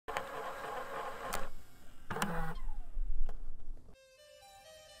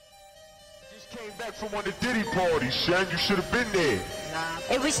back from one of the Diddy parties, son. You should have been there.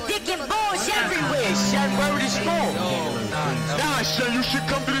 It was dick and balls everywhere, son. Word is full. Nah, son, you should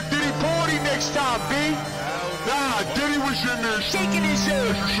come to the Diddy party next time, B. Nah, Diddy was in there shaking his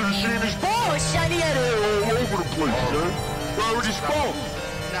ass. You should have seen his balls, son. He had it all over the place, son. Word is full.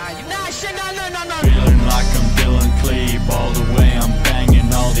 Nah, son, no. Feeling like I'm Dylan Cleve all the way. I'm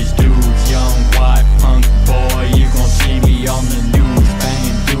banging all these dudes. Young, white, punk boy, you gon' see me on the news.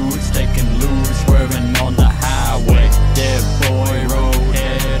 Banging dudes, taking loose, swerving on the highway. Dead boy,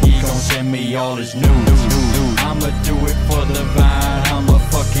 roadhead, he gon' send me all his news. I'ma do it for the vine, I'ma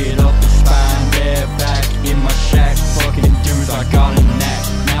fuck it up the spine. Dead back in my shack, fucking dudes, I got a knack.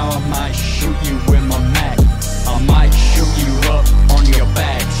 Now I might shoot you with my Mac, I might shoot you up on your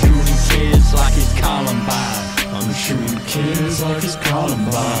back. Shooting kids like it's Columbine. I'm shooting kids like it's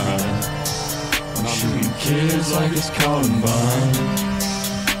Columbine. I'm shooting kids like it's Columbine.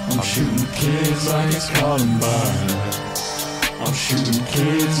 I'm shooting kids like it's Columbine. I'm shooting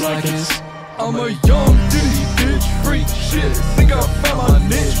kids like it's. I'm a young Diddy bitch, freak shit. Think I found my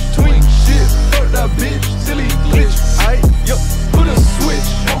niche, twink shit. Fuck that bitch, silly glitch. Yo, put a switch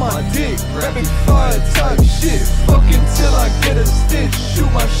on my dick, rapid fire type shit. Fucking till I get a stitch,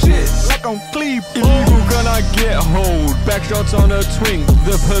 shoot my shit like I'm Cleve. Illegal gun, I get hold. Backshots on a twink,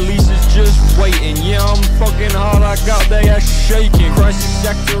 the police is just waiting. Yeah, I'm fucking hard, I got they ass shaking. Crisis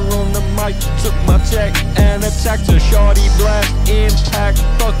actor on the mic, took my tech and attacked a shoddy blast. Impact,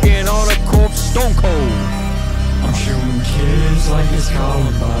 fucking on a corpse, stone cold. I'm shooting kids like it's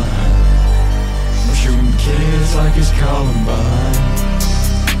Columbine. I'm shooting kids like it's Columbine.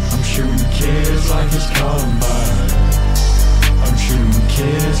 I'm shooting kids like it's Columbine. I'm shooting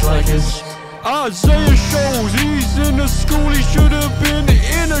kids like it's. Isaiah shows he's in the school, he should have been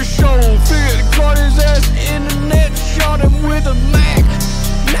in a show. Figured got his ass in the net, shot him with a Mac.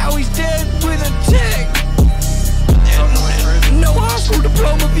 Now he's dead with a tech. No high school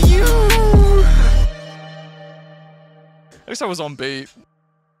diploma for you. At least I was on beat.